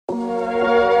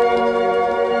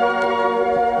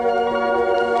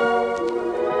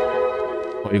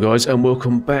Hey guys, and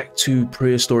welcome back to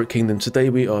Prehistoric Kingdom. Today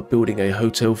we are building a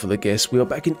hotel for the guests. We are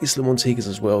back in Isla Monteagus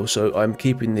as well, so I'm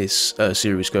keeping this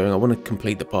series going. I want to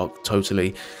complete the park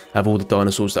totally, have all the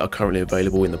dinosaurs that are currently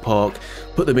available in the park,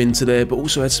 put them into there, but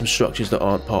also add some structures that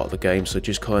aren't part of the game, so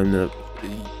just kind of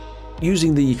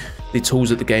using the tools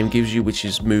that the game gives you, which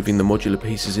is moving the modular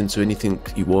pieces into anything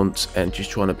you want and just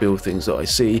trying to build things that I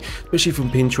see, especially from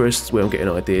Pinterest where I'm getting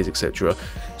ideas, etc.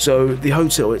 So the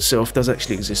hotel itself does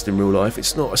actually exist in real life.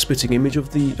 It's not a spitting image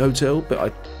of the hotel, but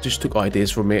I just took ideas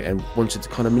from it and wanted to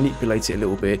kind of manipulate it a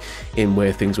little bit in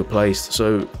where things were placed.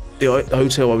 So the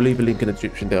hotel, I'll leave a link in the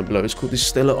description down below. It's called the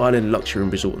Stella Island Luxury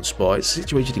and Resort and Spa. It's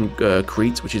situated in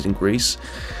Crete, which is in Greece.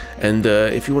 And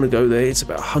if you want to go there, it's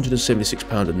about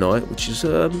 £176 a night, which is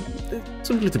it's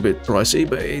a little bit pricey,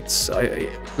 but it's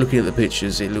looking at the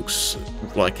pictures, it looks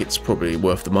like it's probably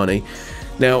worth the money.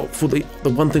 Now, for the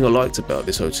one thing I liked about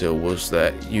this hotel was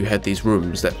that you had these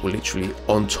rooms that were literally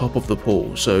on top of the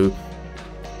pool, so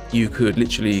you could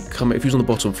literally come, if you was on the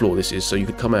bottom floor, this is, so you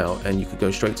could come out and you could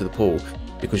go straight to the pool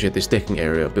because you had this decking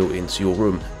area built into your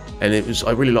room. And it was, I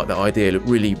really liked that idea. It looked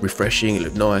really refreshing, it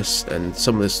looked nice, and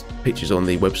some of the pictures on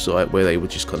the website where they were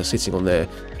just kind of sitting on their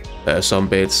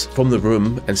sunbeds from the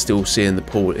room and still seeing the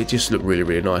pool, it just looked really,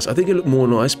 really nice. I think it looked more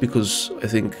nice because I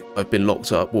think I've been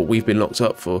locked up, well, we've been locked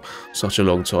up for such a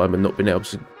long time and not been able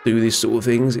to do these sort of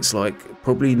things. It's like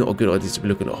probably not a good idea to be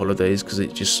looking at holidays because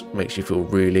it just makes you feel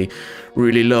really,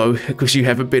 really low because you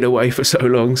haven't been away for so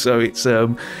long. So it's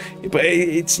but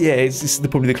it's yeah, it's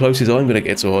probably the closest I'm going to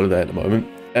get to a holiday at the moment.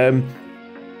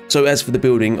 So as for the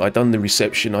building, I done the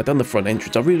reception, I done the front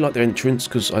entrance. I really like the entrance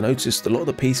because I noticed a lot of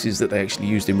the pieces that they actually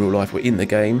used in real life were in the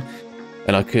game,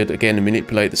 and I could again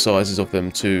manipulate the sizes of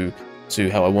them to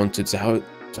how I wanted how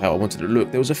I wanted to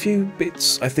look. There was a few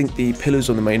bits. I think the pillars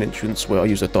on the main entrance where I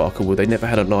used a darker wood, they never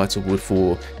had a lighter wood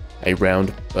for a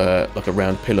round like a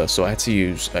round pillar, so I had to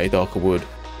use a darker wood.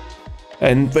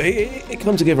 But it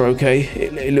came together okay.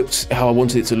 It looked how I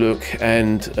wanted it to look,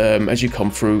 and as you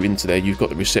come through into there, you've got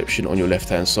the reception on your left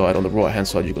hand side. On the right hand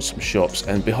side, you've got some shops,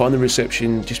 and behind the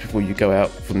reception, just before you go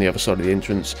out from the other side of the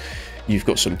entrance, you've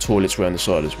got some toilets around the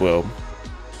side as well.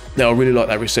 Now I really like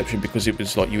that reception because it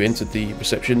was like you entered the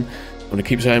reception. I'm going to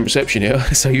keep saying reception here.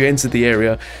 So you entered the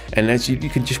area, and as you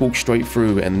can just walk straight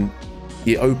through, and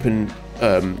the open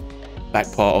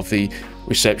back part of the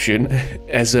reception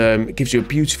as it gives you a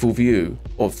beautiful view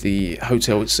of the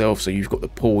hotel itself. So you've got the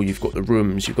pool, you've got the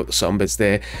rooms, you've got the sunbeds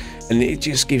there, and it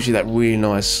just gives you that really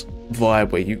nice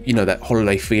vibe where you know that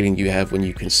holiday feeling you have when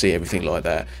you can see everything like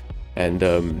that. And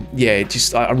yeah, it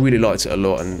just I really liked it a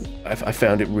lot, and I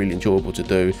found it really enjoyable to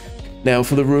do. Now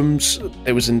for the rooms,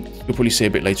 you'll probably see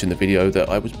a bit later in the video that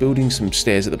I was building some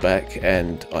stairs at the back,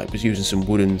 and I was using some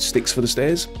wooden sticks for the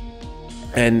stairs,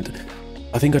 and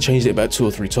I think I changed it about 2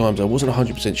 or 3 times. I wasn't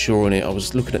 100% sure on it. I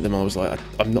was looking at them, I was like,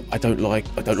 I don't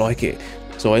like it.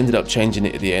 So I ended up changing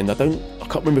it at the end. I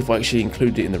can't remember if I actually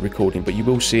included it in the recording, but you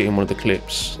will see it in one of the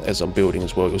clips as I'm building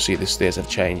as well. You'll see the stairs have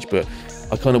changed, but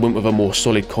I kind of went with a more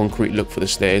solid concrete look for the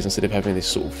stairs instead of having this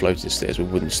sort of floating stairs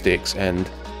with wooden sticks, and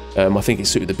I think it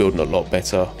suited the building a lot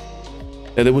better.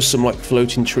 Now, there was some like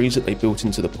floating trees that they built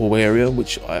into the pool area,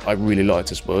 which I really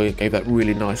liked as well. It gave that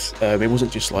really nice, it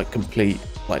wasn't just like complete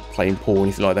like plain pool or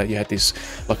anything like that. You had this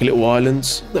like a little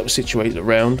island that was situated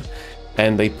around,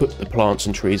 and they put the plants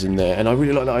and trees in there, and I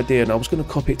really liked that idea, and I was going to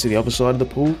copy it to the other side of the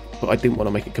pool, but I didn't want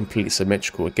to make it completely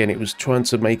symmetrical. Again, it was trying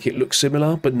to make it look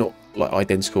similar but not like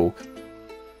identical.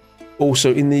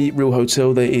 Also in the real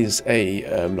hotel there is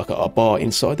a like a bar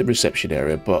inside the reception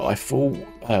area, but I thought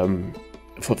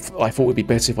it'd be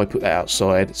better if I put that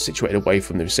outside, situated away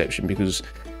from the reception, because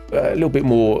a little bit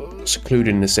more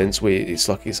secluded in the sense where it's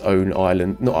like its own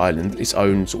island, its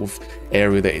own sort of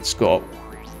area that it's got.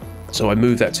 So I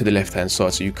moved that to the left hand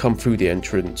side, so you come through the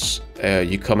entrance,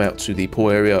 you come out to the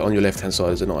pool area. On your left hand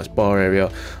side is a nice bar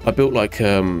area. I built like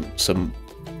some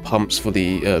pumps for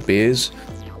the beers,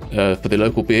 for the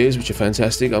local beers, which are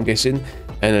fantastic, I'm guessing.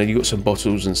 And you've got some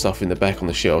bottles and stuff in the back on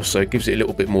the shelf, so it gives it a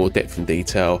little bit more depth and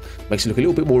detail, makes it look a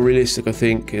little bit more realistic, I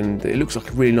think, and it looks like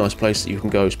a really nice place that you can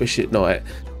go, especially at night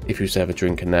if you just have a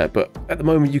drink and that. But at the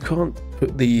moment you can't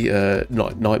put the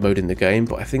night mode in the game,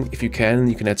 but I think if you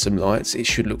can add some lights, it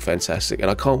should look fantastic, and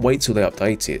I can't wait till they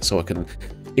update it so I can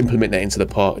implement that into the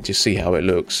park and just see how it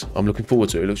looks. I'm looking forward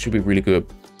to it. It should be really good.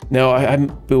 Now, I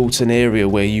hadn't built an area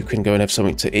where you can go and have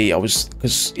something to eat.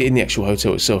 Because in the actual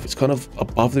hotel itself, it's kind of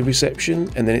above the reception,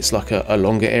 and then it's like a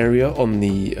longer area on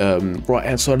the right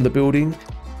hand side of the building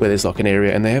where there's like an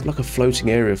area, and they have like a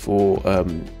floating area for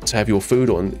to have your food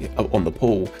on the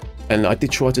pool. And I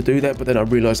did try to do that, but then I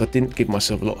realized I didn't give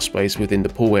myself a lot of space within the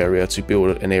pool area to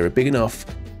build an area big enough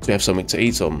to have something to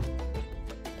eat on.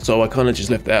 So I kind of just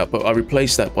left it out, but I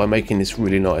replaced that by making this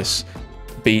really nice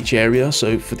beach area.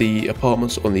 So for the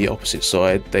apartments on the opposite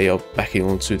side, they are backing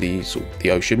onto the sort of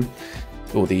the ocean,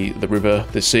 or the river,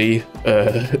 the sea,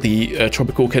 the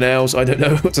tropical canals. I don't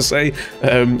know what to say.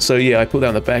 So yeah, I put that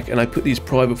on the back, and I put these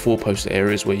private four-poster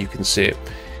areas where you can sit.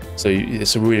 So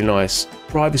it's a really nice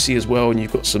privacy as well, and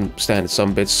you've got some standard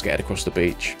sunbeds scattered across the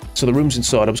beach. So the rooms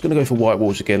inside, I was going to go for white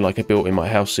walls again, like I built in my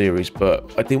house series,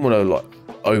 but I didn't want to like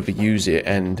overuse it,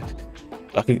 and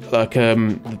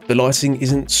the lighting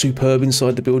isn't superb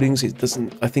inside the buildings. It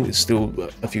doesn't. I think there's still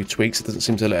a few tweaks. It doesn't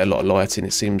seem to let a lot of light in.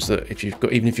 It seems that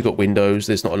even if you've got windows,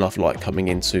 there's not enough light coming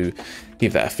in to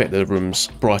give that effect that the room's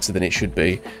brighter than it should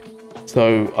be.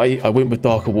 So I went with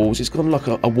darker walls. It's got like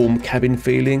a warm cabin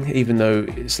feeling, even though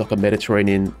it's like a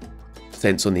Mediterranean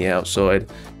sense on the outside.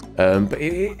 But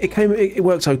it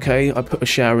works okay. I put a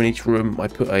shower in each room. I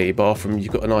put a bathroom.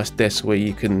 You've got a nice desk where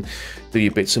you can do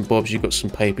your bits and bobs. You've got some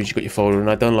papers. You've got your folder, and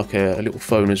I've done like a little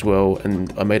phone as well.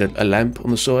 And I made a lamp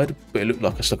on the side, but it looked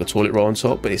like it's like a toilet roll on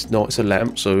top, but it's not. It's a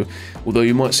lamp. So although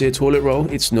you might see a toilet roll,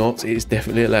 it's not. It is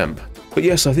definitely a lamp. But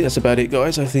yes, I think that's about it,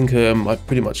 guys. I think I've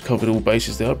pretty much covered all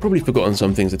bases there. I've probably forgotten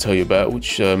some things to tell you about,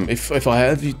 which if I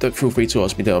have, you don't feel free to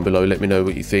ask me down below. Let me know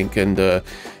what you think, and yeah,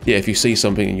 if you see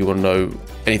something and you want to know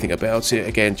anything about it,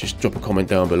 again, just drop a comment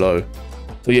down below.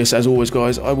 So yes, as always,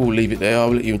 guys, I will leave it there.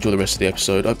 I'll let you enjoy the rest of the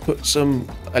episode. I've put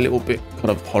a little bit kind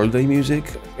of holiday music,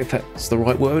 if that's the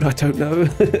right word, I don't know.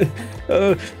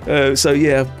 So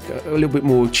yeah, a little bit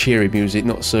more cheery music,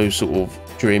 not so sort of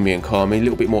dreamy and calming, a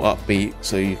little bit more upbeat,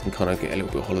 so you can kind of get a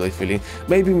little bit of holiday feeling.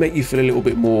 Maybe make you feel a little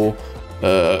bit more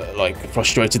like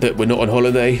frustrated that we're not on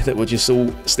holiday, that we're just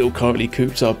all still currently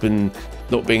cooped up and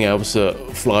not being able to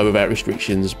fly without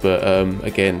restrictions. But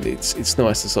again, it's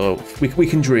nice to sort of, we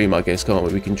can dream, I guess, can't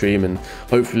we? We can dream, and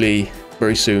hopefully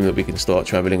very soon that we can start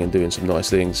traveling and doing some nice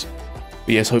things.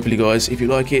 But yes, hopefully, guys, if you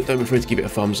like it, don't be afraid to give it a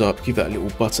thumbs up, give that little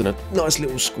button a nice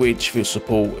little squidge for your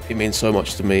support. It means so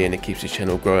much to me, and it keeps this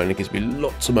channel growing. It gives me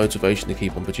lots of motivation to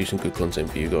keep on producing good content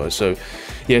for you guys. So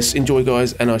yes, enjoy,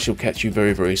 guys, and I shall catch you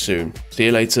very, very soon. See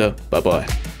you later. Bye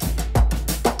bye.